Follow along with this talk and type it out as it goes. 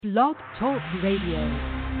Blog Talk Radio.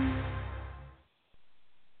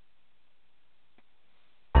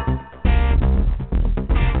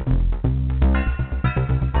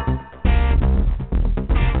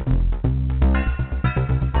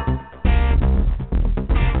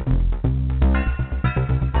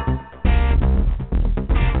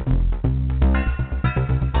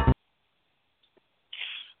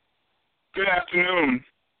 Good afternoon,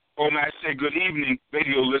 or may I say good evening,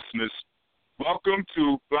 radio listeners. Welcome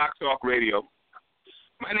to Block Talk Radio.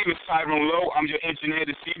 My name is Tyrone Lowe. I'm your engineer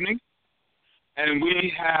this evening, and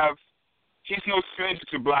he's no stranger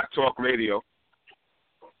to Block Talk Radio.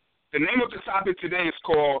 The name of the topic today is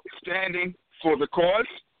called Standing for the Cause,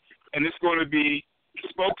 and it's going to be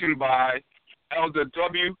spoken by Elder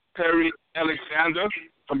W.ALEXANDER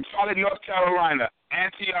from Charlotte, North Carolina,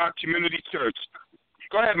 Antioch Community Church.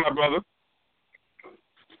 Go ahead, my brother.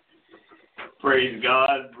 Praise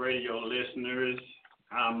God, radio listeners.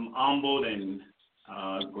 I'm humbled and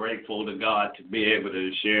grateful to God to be able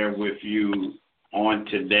to share with you on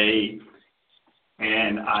today.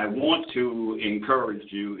 And I want to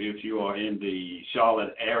encourage you, if you are in the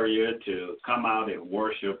Charlotte area, to come out and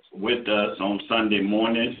worship with us on Sunday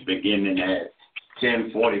mornings beginning at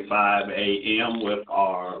 10:45 a.m. with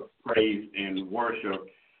our praise and worship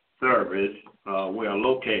service. We are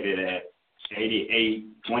located at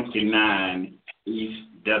 8829 East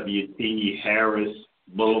W.T. Harris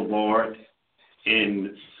Boulevard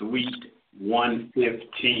in Suite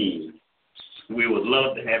 115. We would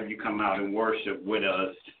love to have you come out and worship with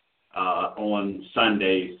us on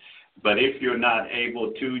Sundays. But if you're not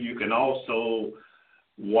able to, you can also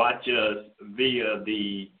watch us via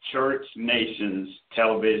the Church Nations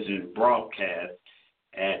television broadcast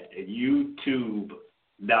at youtube.com.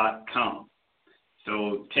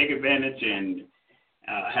 So take advantage and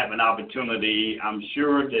have an opportunity. I'm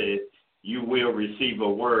sure that you will receive a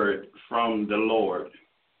word from the Lord.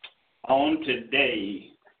 On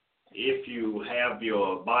today, if you have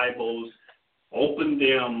your Bibles, open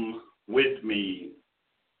them with me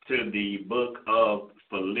to the book of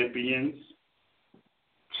Philippians,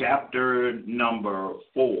 chapter number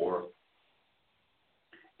 4.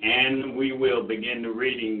 And we will begin the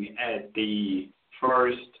reading at the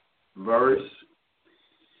first verse.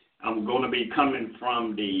 I'm going to be coming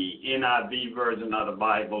from the NIV version of the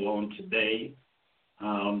Bible on today.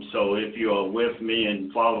 So if you're with me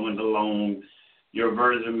and following along, your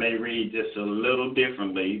version may read just a little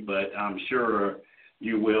differently, but I'm sure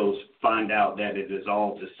you will find out that it is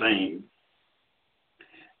all the same.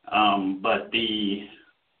 But the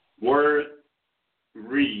word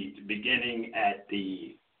reads, beginning at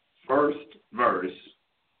the first verse,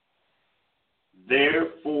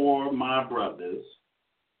 "Therefore, my brothers,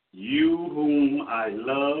 you whom I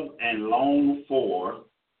love and long for,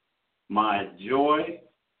 my joy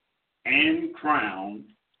and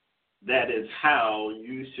crown, that is how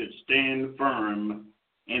you should stand firm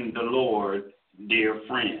in the Lord, dear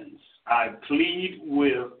friends. I plead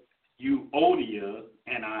with Euodia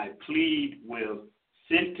and I plead with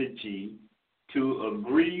Syntyche to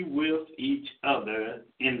agree with each other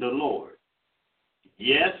in the Lord.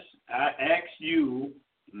 Yes, I ask you,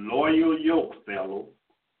 loyal yokefellow,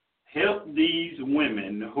 help these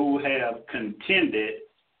women who have contended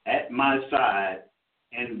at my side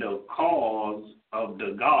in the cause of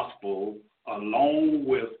the gospel, along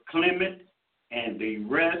with Clement and the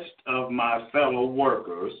rest of my fellow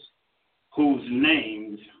workers, whose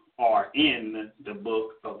names are in the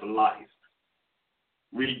book of life.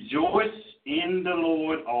 Rejoice in the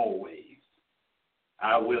Lord always.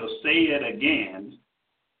 I will say it again,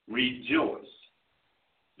 rejoice.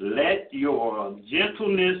 Let your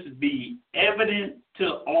gentleness be evident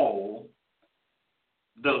to all.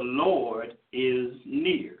 The Lord is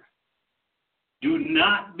near. Do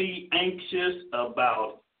not be anxious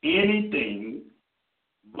about anything,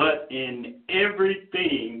 but in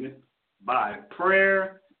everything by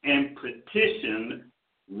prayer and petition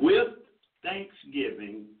with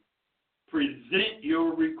thanksgiving, present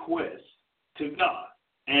your requests to God,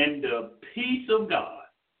 and the peace of God,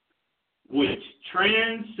 which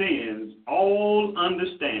transcends all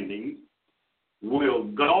understanding, will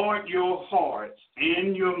guard your hearts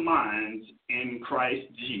and your minds in Christ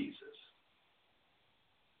Jesus.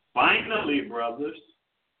 Finally, brothers,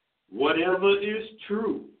 whatever is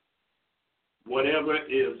true, whatever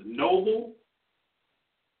is noble,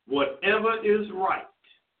 whatever is right,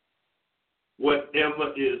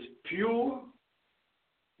 whatever is pure,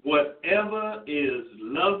 whatever is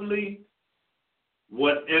lovely,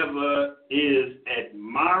 whatever is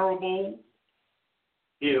admirable,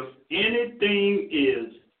 if anything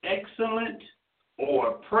is excellent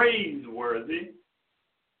or praiseworthy,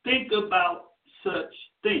 think about such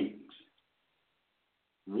things.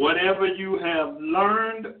 Whatever you have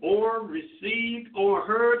learned or received or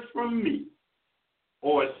heard from me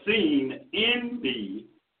or seen in me,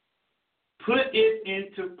 put it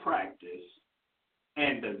into practice,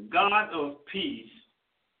 and the God of peace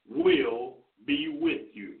will be with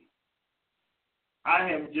you. I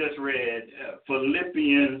have just read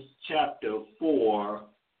Philippians chapter 4,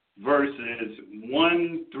 verses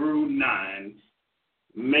 1 through 9.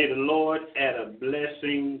 May the Lord add a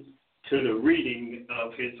blessing to the reading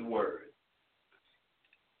of his word.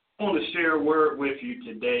 I want to share a word with you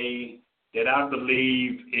today that I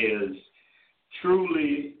believe is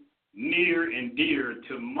truly near and dear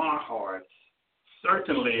to my heart,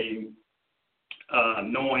 certainly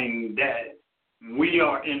knowing that we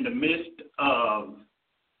are in the midst of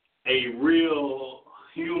a real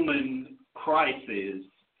human crisis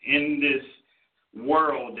in this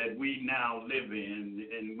world that we now live in,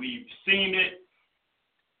 and we've seen it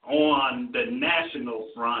on the national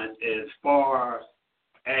front as far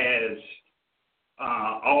as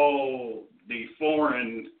all the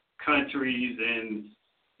foreign countries and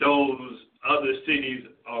those other cities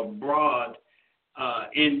abroad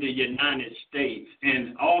in the United States.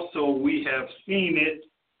 And also we have seen it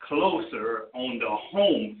closer on the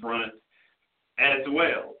home front as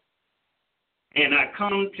well. And I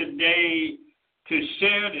come today to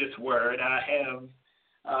share this word. I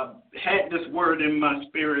have had this word in my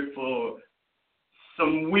spirit for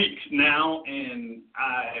some weeks now, and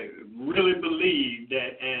I really believe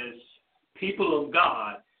that as people of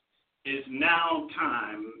God, it's now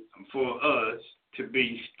time for us to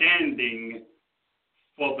be standing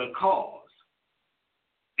for the cause.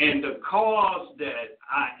 And the cause that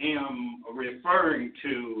I am referring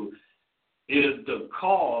to is the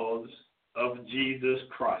cause of Jesus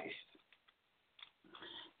Christ.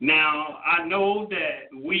 Now, I know that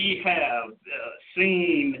we have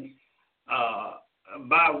seen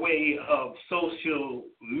by way of social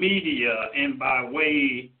media and by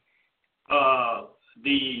way of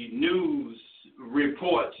the news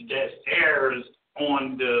reports that airs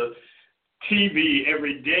on the TV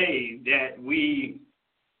every day that we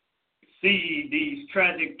see these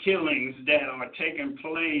tragic killings that are taking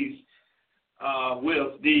place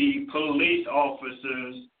with the police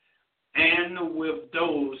officers and with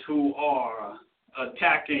those who are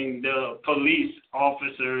attacking the police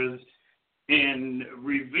officers in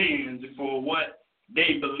revenge for what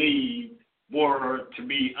they believe were to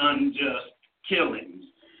be unjust killings.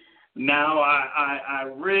 Now,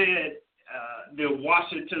 I read the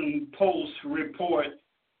Washington Post report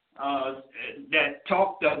that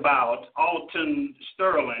talked about Alton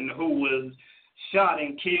Sterling, who was shot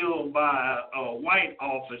and killed by a white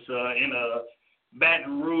officer in a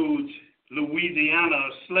Baton Rouge, Louisiana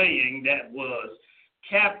slaying that was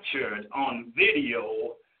captured on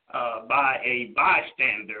video by a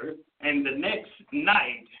bystander. And the next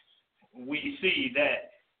night, we see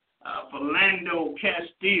that Philando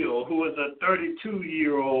Castile, who is a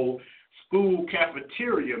 32-year-old school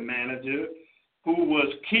cafeteria manager who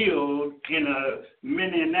was killed in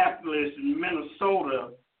Minneapolis, Minnesota,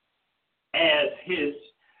 as his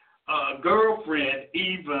girlfriend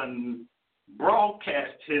even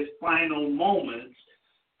broadcast his final moments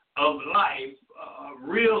of life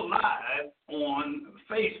real live on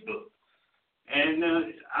Facebook. And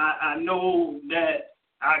I know that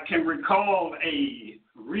I can recall a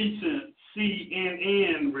recent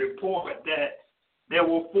CNN report that there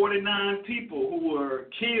were 49 people who were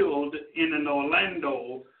killed in an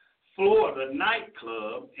Orlando, Florida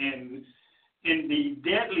nightclub in the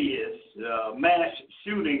deadliest mass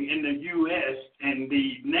shooting in the U.S. and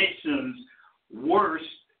the nation's worst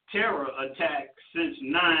terror attack since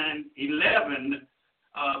 9/11.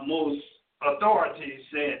 Most authorities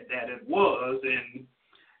said that it was. And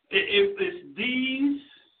if it's these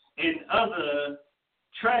and other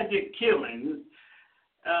tragic killings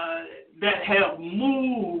that have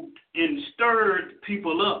moved and stirred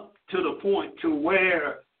people up to the point to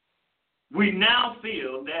where we now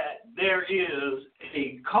feel that there is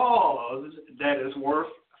a cause that is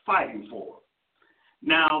worth fighting for.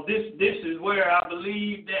 Now, this is where I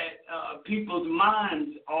believe that people's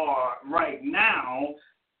minds are right now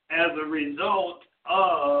as a result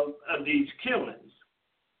of these killings.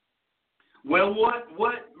 Well,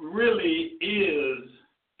 what really is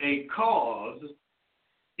a cause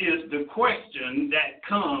is the question that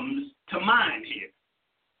comes to mind here.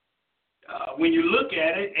 When you look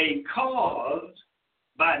at it, a cause,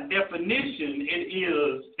 by definition, it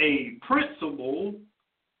is a principle,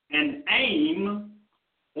 an aim,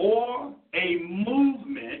 or a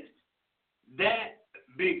movement that,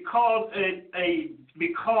 because a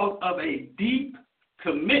because of a deep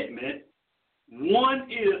commitment one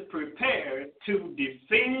is prepared to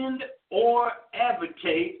defend or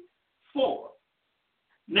advocate for.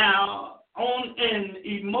 Now, on an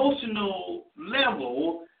emotional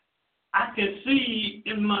level, I can see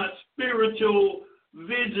in my spiritual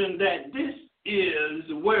vision that this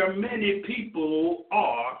is where many people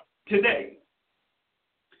are today.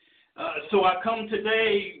 So I come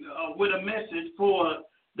today with a message for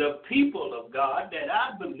the people of God that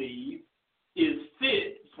I believe is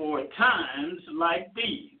fit for times like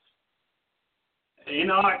these. In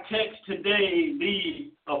our text today,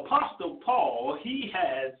 the Apostle Paul, he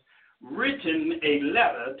has written a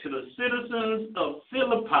letter to the citizens of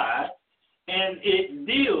Philippi, and it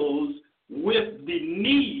deals with the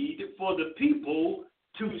need for the people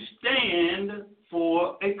to stand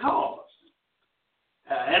for a cause.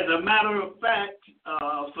 As a matter of fact,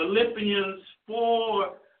 Philippians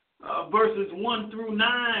 4, verses 1 through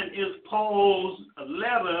 9 is Paul's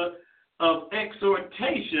letter of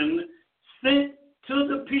exhortation sent to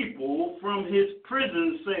the people from his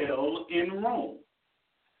prison cell in Rome.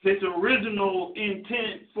 His original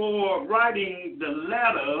intent for writing the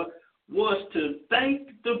letter was to thank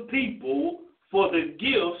the people for the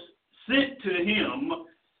gifts sent to him.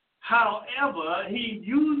 However, he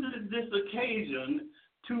uses this occasion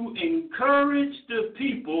to encourage the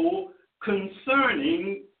people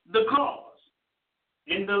concerning the cause.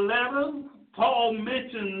 In the letter, Paul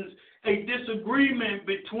mentions a disagreement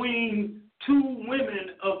between two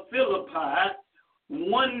women of Philippi,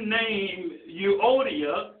 one named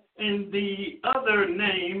Euodia and the other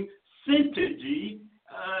named Syntyche,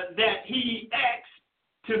 that he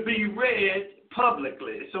asked to be read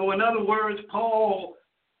publicly. So in other words, Paul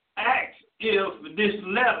asked if this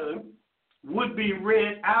letter would be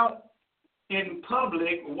read out in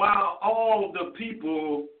public while all the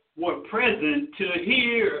people were present to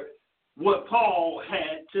hear what Paul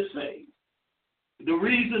had to say. The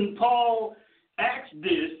reason Paul asked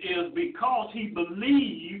this is because he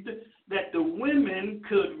believed that the women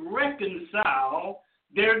could reconcile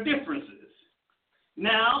their differences.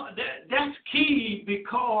 Now, that's key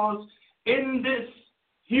because in this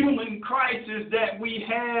human crisis that we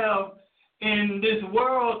have in this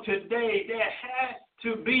world today, there has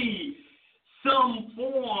to be some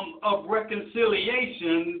form of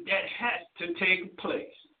reconciliation that has to take place.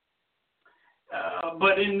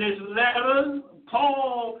 But in this letter,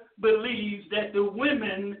 Paul believes that the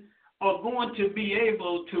women are going to be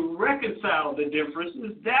able to reconcile the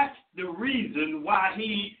differences. That's the reason why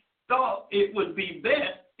he thought it would be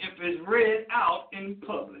best if it's read out in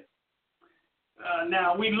public.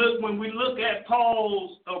 Now, when we look at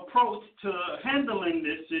Paul's approach to handling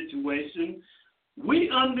this situation, we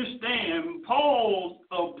understand Paul's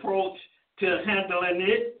approach to handling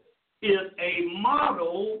it is a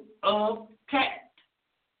model of tact.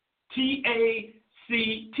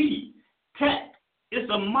 T-A-C-T. Tact. It's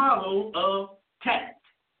a model of tact.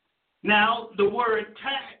 Now, the word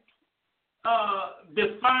tact,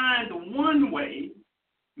 defined one way,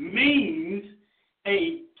 means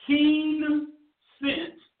a keen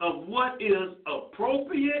sense of what is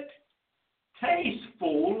appropriate,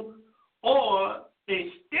 tasteful, or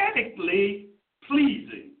aesthetically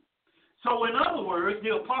pleasing. So in other words,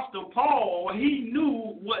 the Apostle Paul, he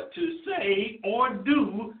knew what to say or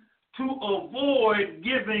do to avoid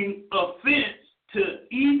giving offense to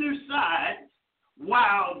either side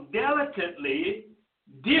while delicately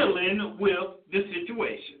dealing with the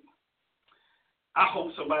situation. I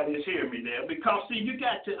hope somebody is hearing me there because, see, you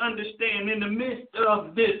got to understand in the midst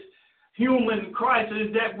of this human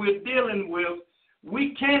crisis that we're dealing with,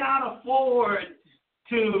 we cannot afford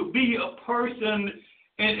to be a person,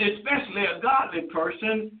 and especially a godly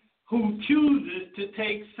person, who chooses to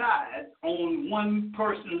take sides on one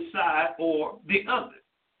person's side or the other.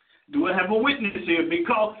 Do I have a witness here?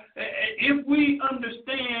 Because if we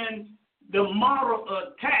understand the moral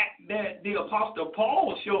attack that the Apostle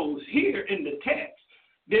Paul shows here in the text,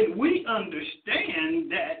 then we understand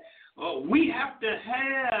that we have to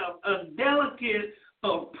have a delicate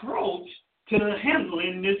approach to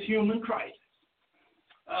handling this human crisis.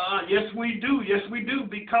 Yes, we do. Yes, we do.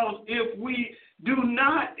 Because if we do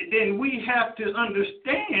not, then we have to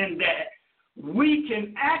understand that we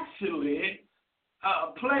can actually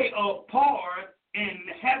play a part in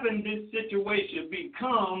having this situation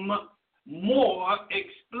become more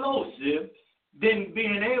explosive than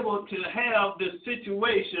being able to have the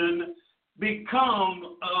situation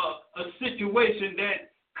become a situation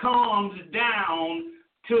that calms down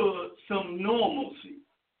to some normalcy.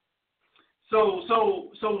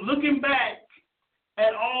 So looking back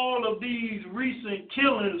at all of these recent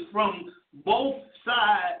killings from both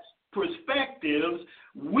sides' perspectives,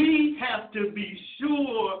 we have to be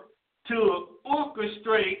sure to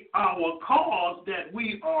orchestrate our cause that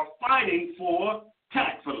we are fighting for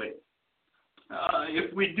tactfully.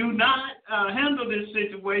 If we do not handle this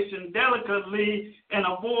situation delicately and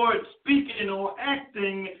avoid speaking or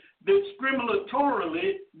acting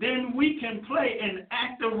discriminatorily, then we can play an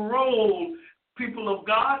active role, people of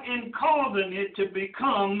God, in causing it to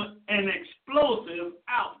become an explosive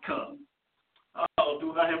outcome. Oh,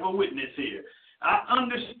 do I have a witness here? I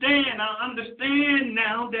understand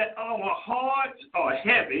now that our hearts are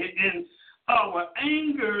heavy and our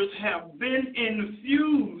angers have been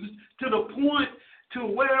infused to the point to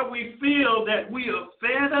where we feel that we are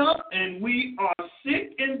fed up and we are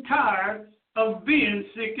sick and tired of being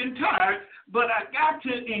sick and tired. But I got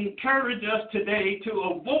to encourage us today to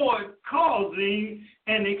avoid causing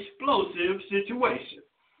an explosive situation.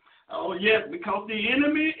 Oh, yes, because the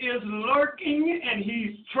enemy is lurking and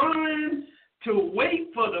he's trying to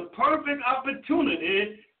wait for the perfect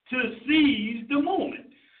opportunity to seize the moment.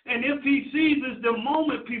 And if he seizes the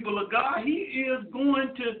moment, people of God, he is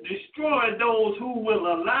going to destroy those who will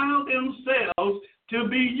allow themselves to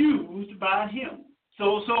be used by him.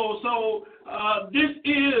 So this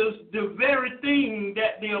is the very thing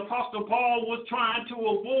that the Apostle Paul was trying to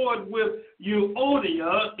avoid with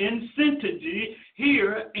Euodia and Syntyche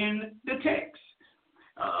here in the text.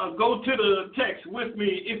 Go to the text with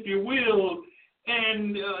me, if you will,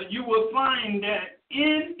 and you will find that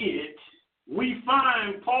in it we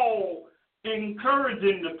find Paul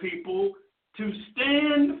encouraging the people to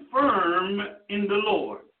stand firm in the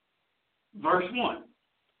Lord. Verse 1.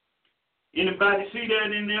 Anybody see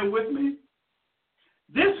that in there with me?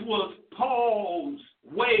 This was Paul's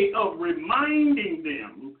way of reminding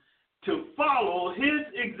them to follow his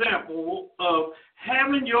example of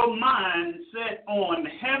having your mind set on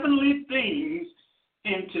heavenly things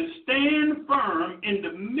and to stand firm in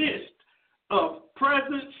the midst of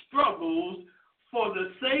present struggles for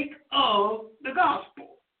the sake of the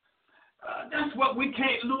gospel. That's what we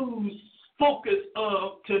can't lose focus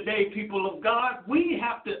of today, people of God. We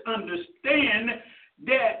have to understand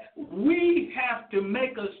that we have to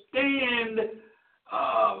make a stand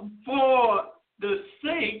for the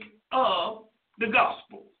sake of the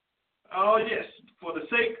gospel. Oh, yes, for the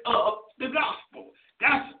sake of the gospel.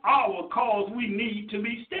 That's our cause we need to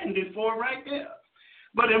be standing for right there.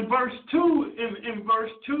 But in verse 2, in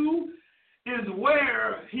verse 2 is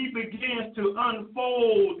where he begins to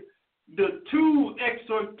unfold the two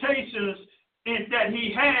exhortations that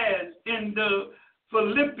he has in the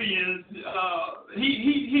Philippians.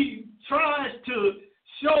 He tries to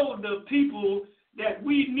show the people that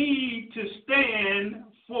we need to stand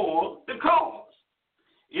for the cause.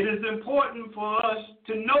 It is important for us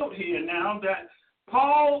to note here now that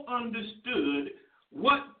Paul understood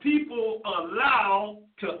what people allow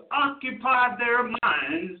to occupy their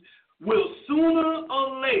minds will sooner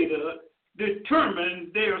or later determine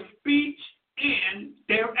their speech and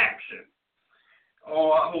their action.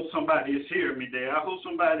 Oh, I hope somebody is hearing me there. I hope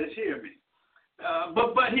somebody is hearing me.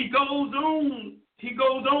 But he goes on. He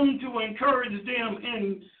goes on to encourage them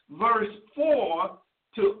in verse 4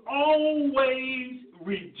 to always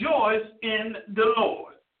rejoice in the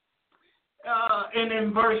Lord. And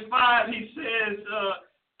in verse 5, he says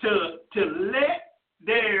to let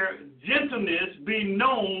their gentleness be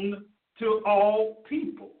known to all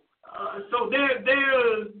people. So there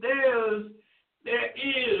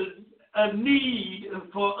is a need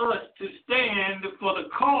for us to stand for the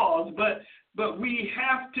cause, but we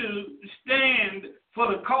have to stand for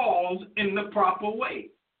the cause in the proper way.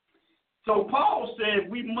 So Paul said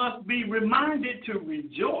we must be reminded to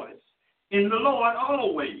rejoice in the Lord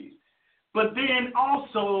always. But then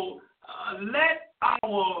also let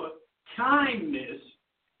our kindness,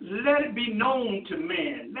 let it be known to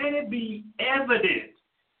man. Let it be evident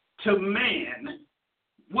to man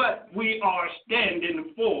what we are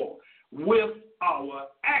standing for, with our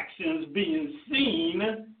actions being seen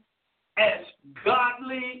as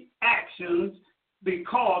godly actions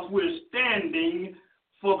because we're standing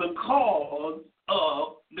for the cause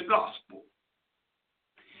of the gospel.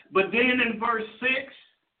 But then in verse 6,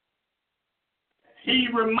 he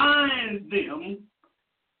reminds them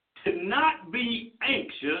to not be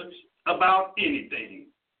anxious about anything,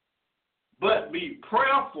 but be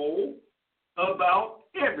prayerful about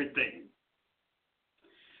everything.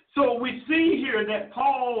 So we see here that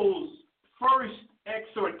Paul's first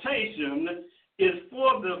exhortation is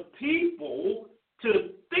for the people to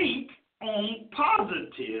think on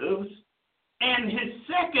positives, and his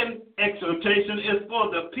second exhortation is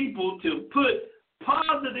for the people to put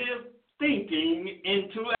positive thinking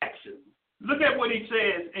into action. Look at what he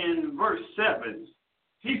says in verse 7.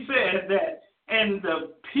 He says that, and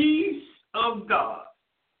the peace of God,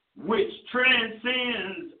 which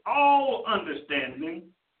transcends all understanding,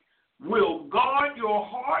 will guard your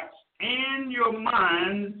hearts and your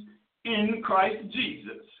minds in Christ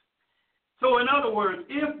Jesus. So in other words,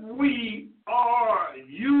 if we are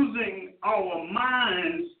using our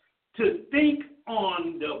minds to think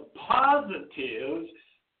on the positives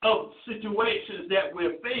of situations that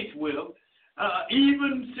we're faced with,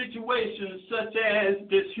 even situations such as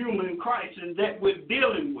this human crisis that we're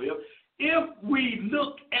dealing with, if we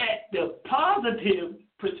look at the positive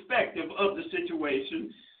perspective of the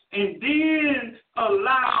situation and then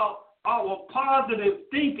allow our positive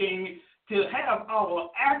thinking to have our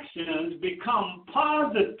actions become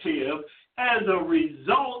positive as a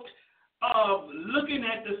result of looking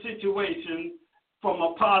at the situation from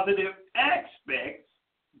a positive aspect,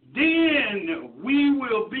 then we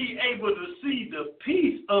will be able to see the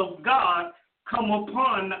peace of God come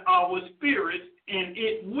upon our spirits, and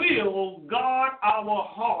it will guard our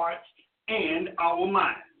hearts and our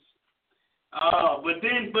minds. But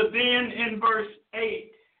then in verse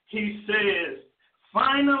 8, he says,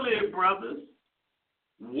 finally, brothers,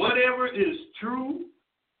 whatever is true,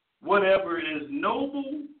 whatever is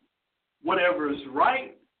noble, whatever is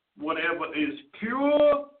right, whatever is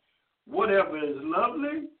pure, whatever is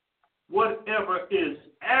lovely, whatever is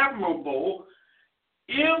admirable,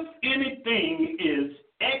 if anything is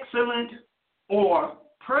excellent or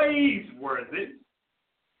praiseworthy,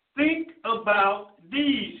 think about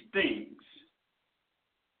these things.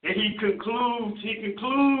 And he concludes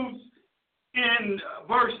in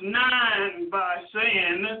verse 9 by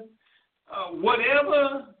saying,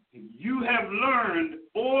 whatever you have learned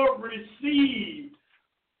or received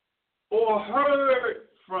or heard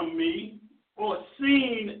from me or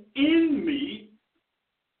seen in me,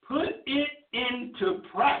 put it into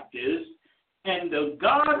practice, and the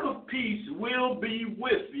God of peace will be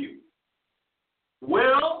with you.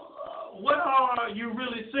 Well, what are you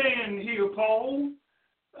really saying here, Paul?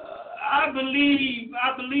 I believe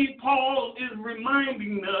Paul is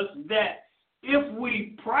reminding us that if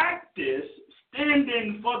we practice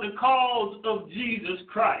standing for the cause of Jesus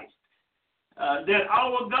Christ, that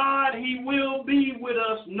our God, he will be with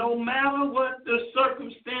us no matter what the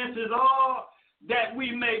circumstances are that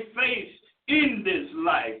we may face in this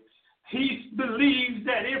life. He believes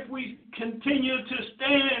that if we continue to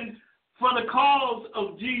stand for the cause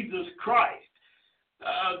of Jesus Christ,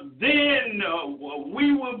 then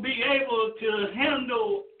we will be able to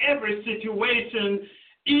handle every situation,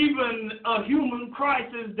 even a human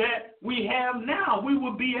crisis that we have now. We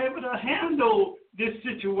will be able to handle this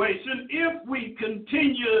situation if we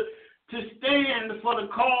continue to stand for the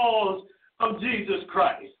cause of Jesus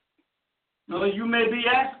Christ. Now, you may be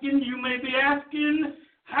asking,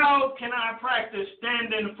 how can I practice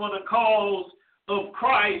standing for the cause of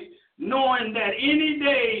Christ, knowing that any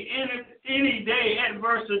day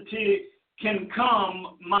adversity can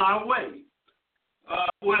come my way?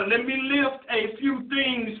 Well, let me lift a few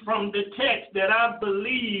things from the text that I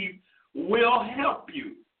believe will help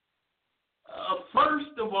you.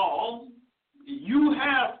 First of all, you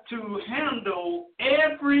have to handle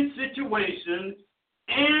every situation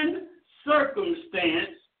and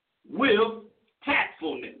circumstance with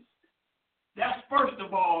tactfulness. That's first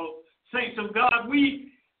of all, saints of God.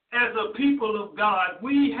 We, as a people of God,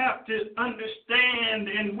 we have to understand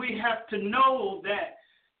and we have to know that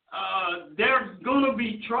there's going to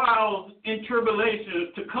be trials and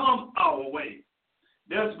tribulations to come our way.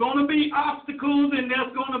 There's going to be obstacles and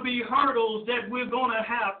there's going to be hurdles that we're going to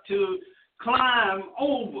have to climb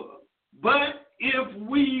over. But if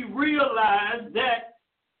we realize that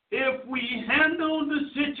if we handle the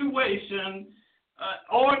situation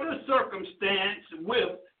or the circumstance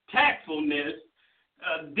with tactfulness,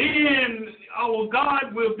 then our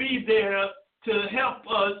God will be there to help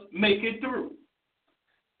us make it through.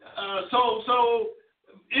 So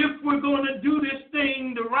if we're going to do this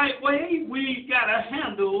thing the right way, we got to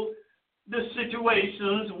handle the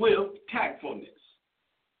situations with tactfulness.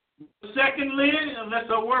 Secondly, unless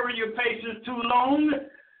I worry your patience too long,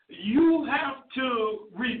 you have to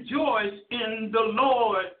rejoice in the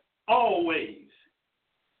Lord always.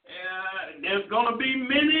 There's going to be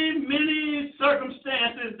many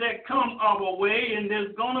circumstances that come our way, and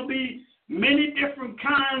there's going to be many different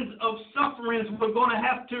kinds of sufferings we're going to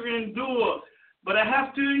have to endure. But I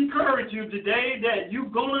have to encourage you today that you're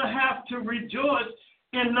going to have to rejoice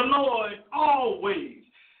in the Lord always.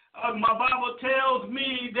 My Bible tells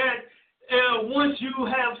me that once you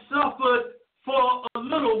have suffered for a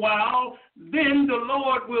little while, then the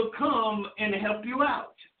Lord will come and help you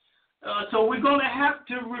out. So we're going to have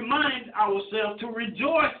to remind ourselves to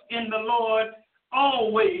rejoice in the Lord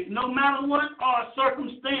always, no matter what our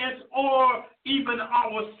circumstance or even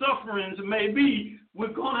our sufferings may be.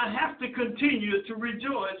 We're going to have to continue to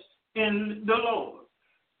rejoice in the Lord.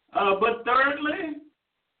 But thirdly,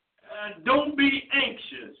 don't be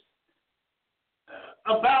anxious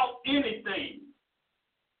about anything,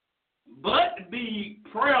 but be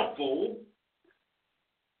prayerful,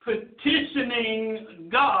 petitioning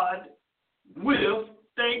God with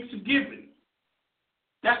thanksgiving.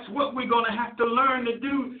 That's what we're going to have to learn to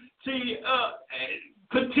do. See,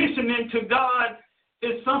 petitioning to God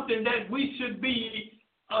is something that we should be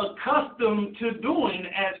accustomed to doing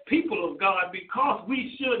as people of God, because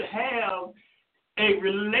we should have a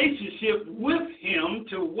relationship with Him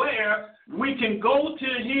to where we can go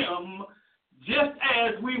to Him just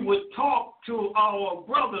as we would talk to our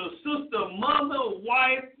brother, sister, mother,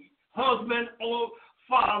 wife, husband, or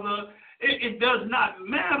father. It does not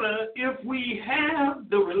matter if we have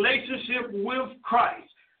the relationship with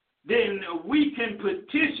Christ. Then we can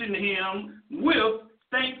petition Him with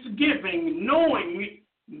thanksgiving, knowing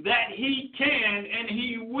that He can and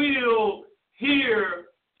He will hear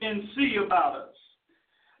and see about us.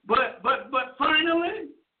 But finally,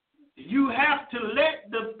 you have to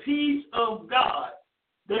let the peace of God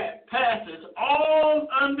that passes all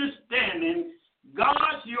understanding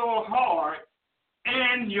guard your heart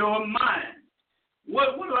and your mind.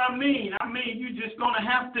 What do I mean? I mean, you're just going to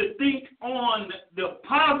have to think on the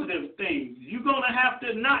positive things. You're going to have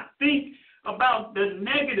to not think about the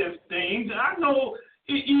negative things. I know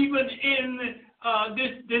even in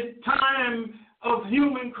this time of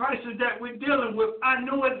human crisis that we're dealing with, I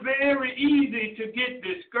know it's very easy to get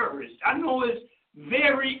discouraged. I know it's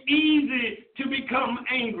very easy to become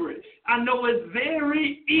angry. I know it's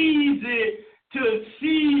very easy to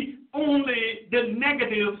see only the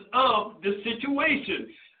negatives of the situation.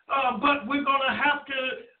 But we're going to have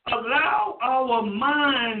to allow our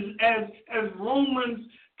minds, as Romans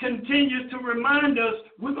continues to remind us,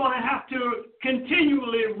 we're going to have to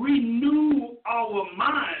continually renew our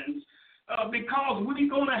minds. Because we're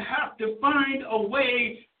going to have to find a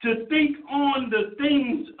way to think on the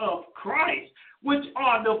things of Christ, which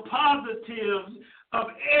are the positives of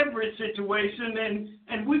every situation.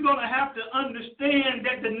 And we're going to have to understand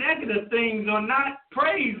that the negative things are not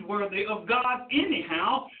praiseworthy of God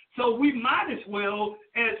anyhow. So we might as well,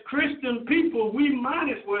 as Christian people, we might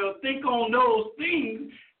as well think on those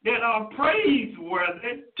things that are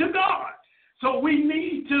praiseworthy to God. So we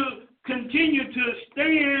need to continue to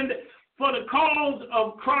stand for the cause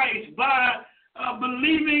of Christ by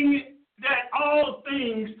believing that all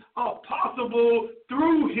things are possible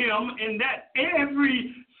through Him, and that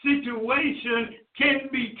every situation can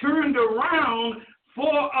be turned around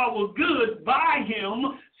for our good by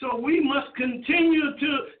Him. So we must continue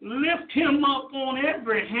to lift Him up on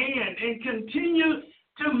every hand and continue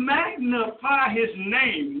to magnify His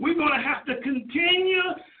name. We're going to have to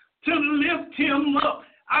continue to lift Him up.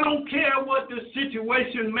 I don't care what the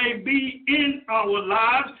situation may be in our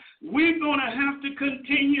lives. We're going to have to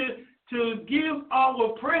continue to give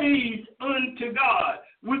our praise unto God.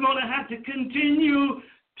 We're going to have to continue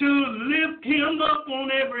to lift Him up on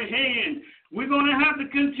every hand. We're going to have to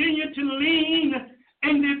continue to lean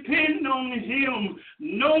and depend on Him,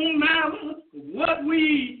 no matter what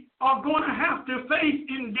we are going to have to face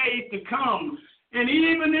in days to come. And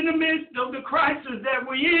even in the midst of the crisis that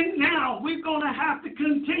we're in now, we're going to have to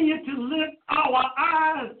continue to lift our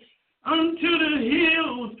eyes unto the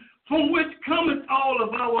hills from which cometh all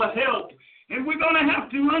of our help. And we're going to have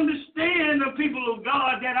to understand, the people of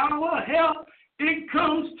God, that our help, it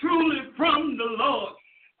comes truly from the Lord.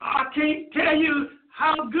 I can't tell you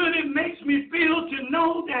how good it makes me feel to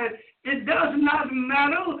know that it does not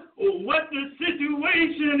matter what the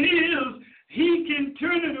situation is, He can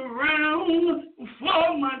turn it around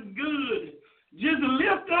for my good. Just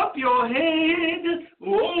lift up your head,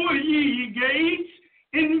 O ye gates,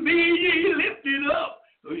 and be ye lifted up,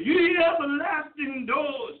 ye everlasting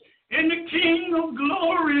doors, and the King of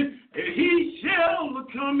glory, He shall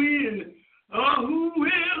come in. Who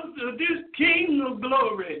is this King of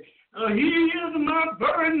glory? He is my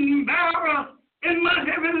burden bearer and my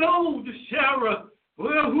heavy load sharer.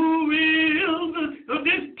 Well, who is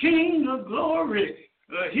this King of glory?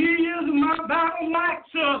 He is my battle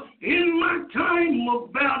axe in my time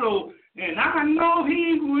of battle, and I know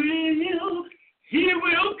He will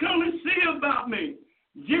come and see about me.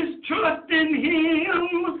 Just trust in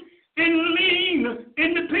Him and lean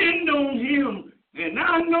and depend on Him, and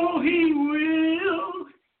I know He will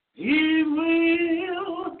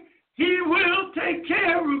take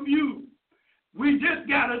care of you. We just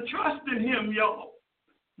got to trust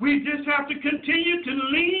We just have to continue to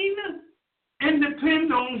lean and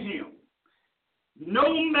depend on him.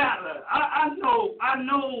 No matter, I know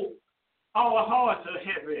our hearts are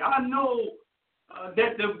heavy. I know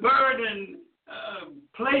that the burden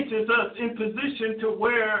places us in position to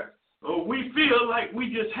where we feel like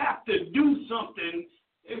we just have to do something.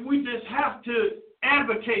 We just have to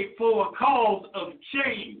advocate for a cause of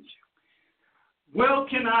change. Well,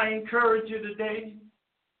 can I encourage you today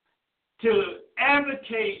to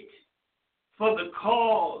advocate for the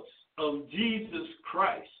cause of Jesus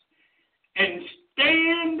Christ and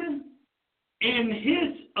stand in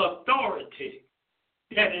his authority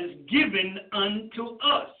that is given unto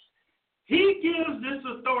us. He gives this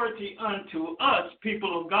authority unto us,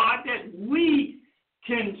 people of God, that we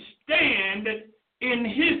can stand in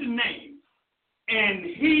his name, and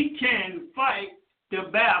he can fight the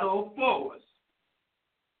battle for us.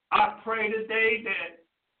 I pray today that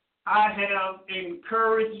I have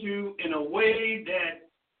encouraged you in a way that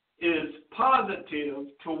is positive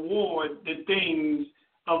toward the things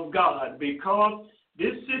of God, because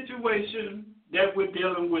this situation that we're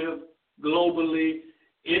dealing with globally,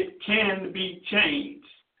 it can be changed,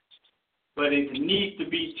 but it needs to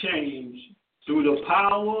be changed through the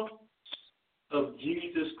power of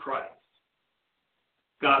Jesus Christ.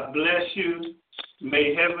 God bless you.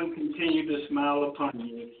 May heaven continue to smile upon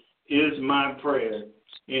you, is my prayer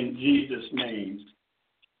in Jesus' name.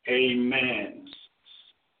 Amen.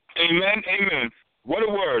 Amen, amen. What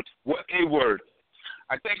a word. What a word.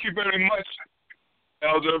 I thank you very much,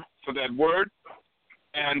 Elder, for that word.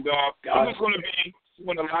 And we're going to be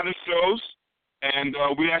doing a lot of shows, and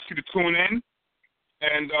we ask you to tune in.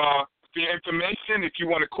 And for your information, if you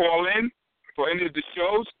want to call in for any of the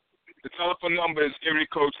shows, the telephone number is area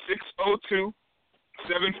code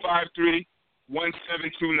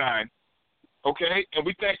 602-753-1729. Okay? And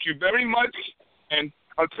we thank you very much. And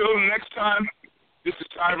until next time, this is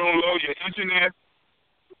Tyrone Lowe, your engineer.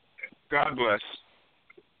 God bless.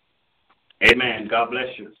 Amen. God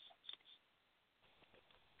bless you.